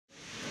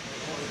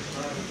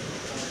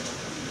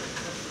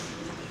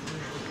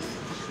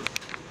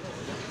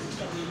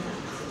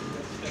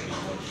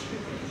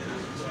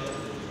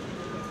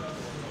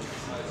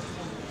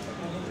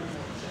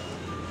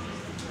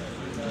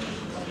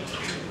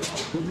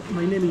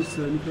My name is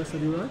Nicolas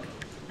Sadirac.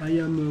 I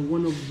am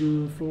one of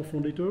the 4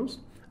 founders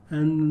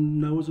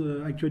and now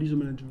actually the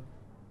manager.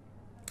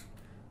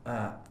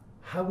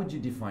 How would you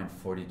define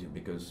 42?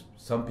 Because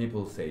some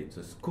people say it's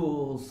a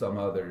school, some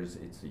others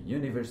it's a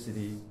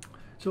university.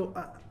 So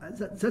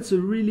that's a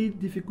really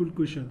difficult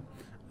question.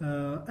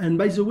 And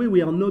by the way,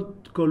 we are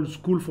not called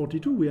School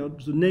 42. We are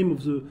the name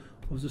of the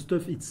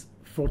stuff. It's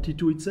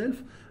 42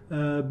 itself,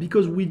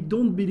 because we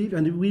don't believe,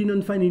 and we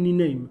didn't find any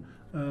name.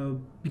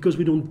 Because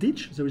we don't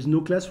teach, there is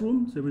no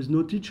classroom, there is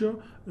no teacher,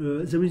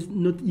 there is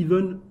not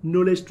even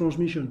knowledge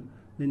transmission.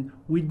 And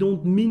we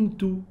don't mean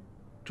to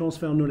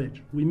transfer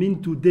knowledge. We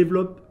mean to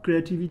develop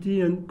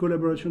creativity and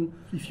collaboration.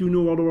 If you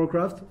know World of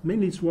Warcraft,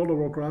 mainly it's World of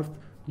Warcraft,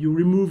 you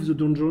remove the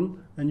dungeon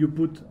and you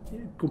put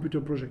a computer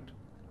project.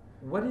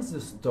 What is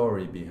the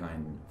story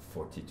behind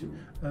 42?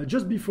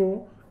 Just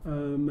before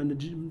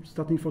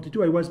starting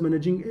 42, I was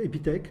managing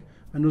Epitech,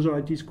 another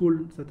IT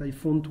school that I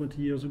founded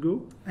 20 years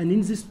ago. And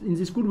in this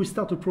school, we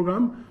start a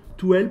program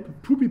to help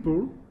poor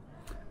people,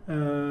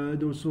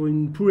 also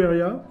in poor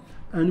area,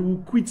 and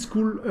who quit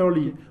school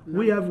early.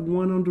 We have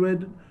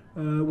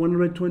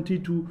 120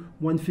 to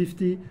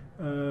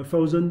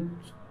 150,000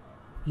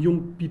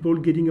 young people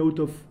getting out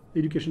of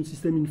education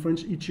system in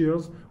France each year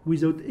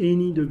without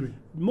any degree.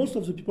 Most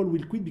of the people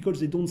will quit because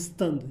they don't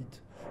stand it.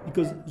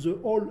 Because the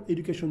whole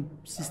education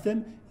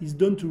system is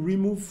done to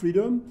remove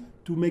freedom,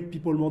 to make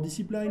people more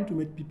disciplined, to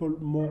make people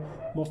more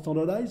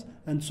standardized,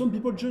 and some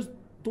people just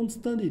don't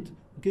stand it.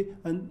 Okay,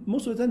 and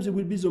most of the time they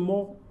will be the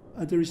more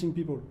interesting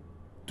people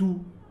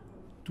to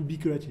be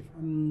creative.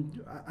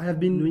 I have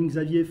been knowing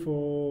Xavier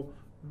for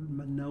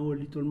now a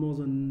little more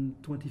than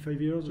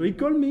 25 years. So he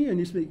called me and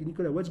he said,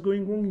 "Nicolas, what's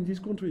going wrong in this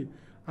country?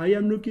 I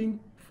am looking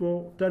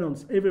for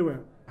talents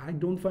everywhere. I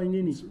don't find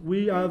any.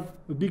 We have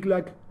a big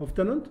lack of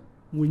talent.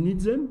 We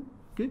need them.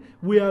 Okay,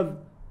 we have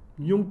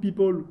young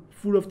people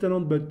full of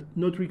talent but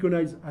not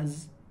recognized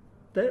as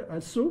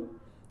so.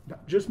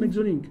 Just make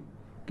the link.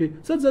 Okay,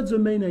 so that's the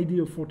main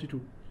idea of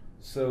 42.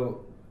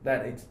 So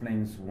that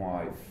explains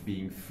why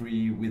being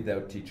free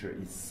without teacher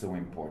is so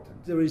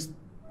important. There is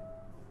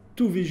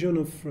two visions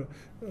of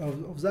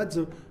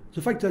that.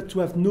 The fact that to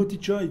have no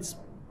teacher, it's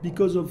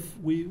because of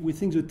we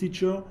think the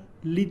teacher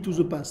lead to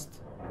the past.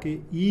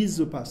 Okay, he is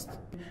the past.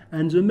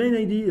 And the main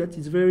idea that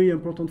is very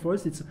important for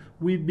us, it's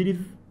we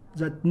believe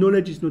that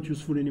knowledge is not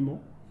useful anymore.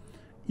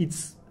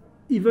 It's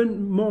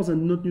even more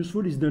than not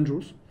useful, it's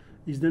dangerous.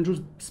 It's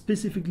dangerous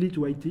specifically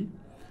to IT.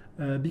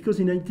 Because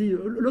in IT,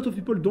 a lot of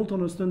people don't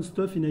understand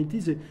stuff in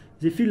IT.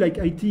 They feel like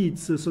IT,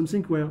 it's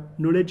something where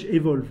knowledge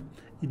evolves.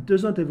 It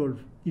doesn't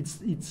evolve.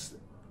 It's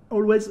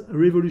always a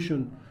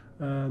revolution.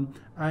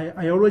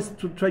 I always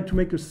try to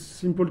make a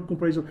simple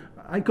comparison.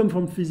 I come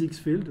from physics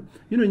field.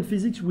 You know, in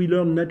physics, we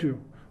learn nature.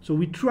 So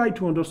we try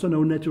to understand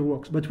how nature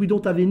works, but we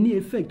don't have any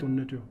effect on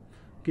nature.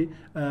 Okay?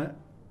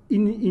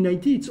 In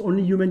IT, it's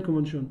only human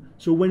convention.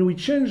 So when we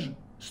change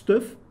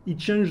stuff, it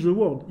changes the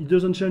world. It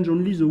doesn't change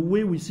only the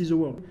way we see the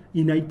world.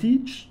 In IT,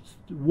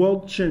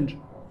 world change.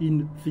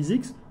 In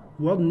physics,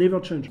 world never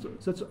change.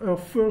 That's our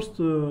first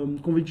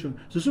conviction.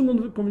 The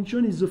second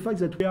conviction is the fact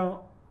that we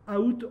are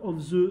out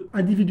of the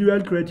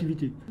individual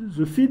creativity.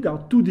 The fields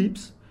are too deep,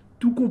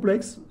 too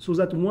complex, so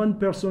that one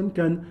person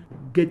can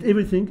get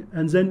everything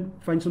and then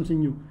find something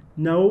new.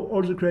 Now,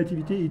 all the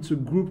creativity, it's a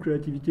group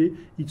creativity,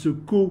 it's a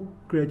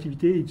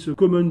co-creativity, it's a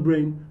common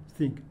brain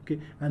thing. Okay?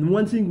 And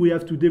one thing we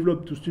have to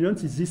develop to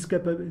students is this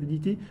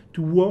capability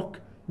to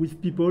work with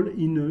people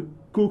in a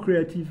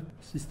co-creative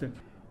system.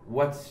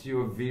 What's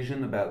your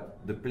vision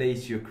about the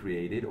place you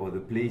created or the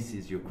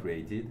places you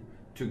created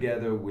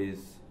together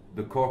with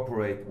the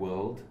corporate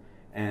world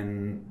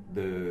and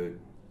the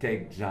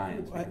tech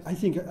giants? I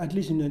think, at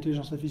least in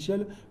intelligence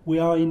artificial, we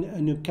are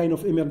in a kind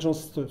of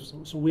emergence stuff.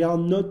 So we are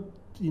not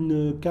in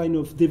a kind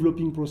of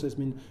developing process. I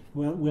mean,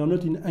 we are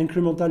not in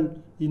incremental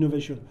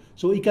innovation.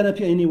 So it can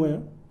appear anywhere,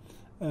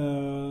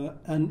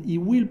 and it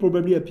will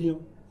probably appear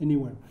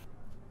anywhere.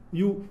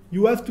 You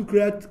have to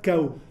create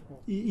chaos.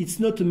 It's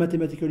not a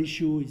mathematical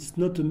issue.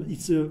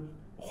 It's a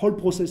whole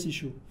process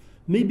issue.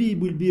 Maybe it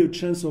will be a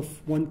chance of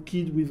one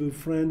kid with a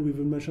friend, with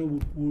a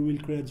machine, who will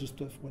create the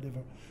stuff,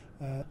 whatever.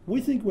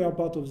 We think we are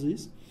part of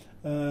this.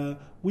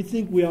 We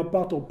think we are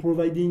part of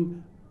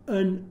providing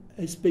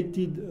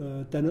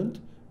unexpected talent.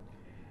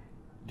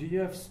 Do you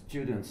have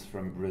students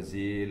from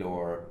Brazil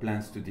or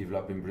plans to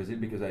develop in Brazil?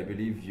 Because I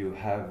believe you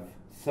have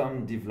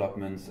some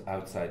developments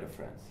outside of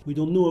France. We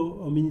don't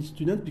know how many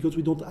students because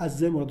we don't ask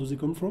them where do they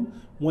come from.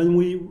 When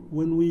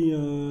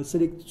we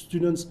select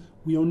students,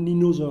 we only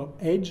know their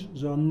age,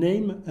 their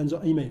name, and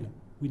their email.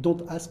 We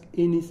don't ask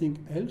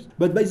anything else.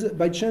 But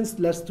by chance,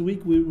 last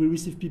week we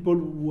received people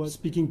who were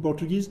speaking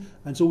Portuguese,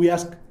 and so we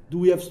asked, do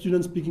we have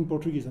students speaking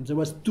Portuguese? And there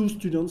was 2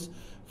 students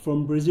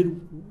from Brazil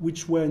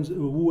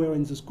who were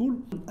in the school.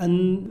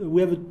 And we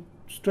have a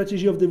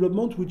strategy of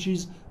development which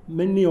is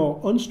mainly our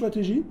own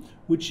strategy,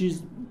 which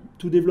is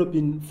to develop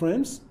in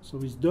France, so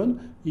it's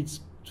done. It's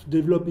to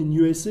develop in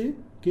USA.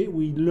 Okay,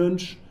 we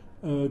launch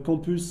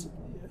campus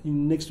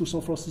next to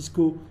San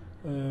Francisco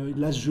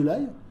last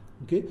July.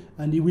 okay,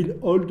 and it will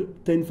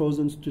hold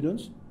 10,000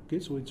 students. Okay,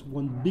 so it's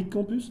one big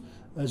campus.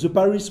 The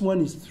Paris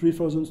one is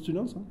 3,000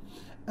 students,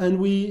 and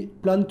we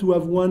plan to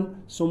have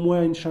one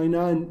somewhere in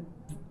China and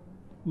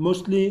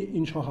mostly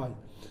in Shanghai,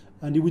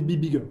 and it would be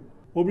bigger.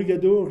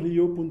 Obrigado,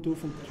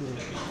 rio.Futuro.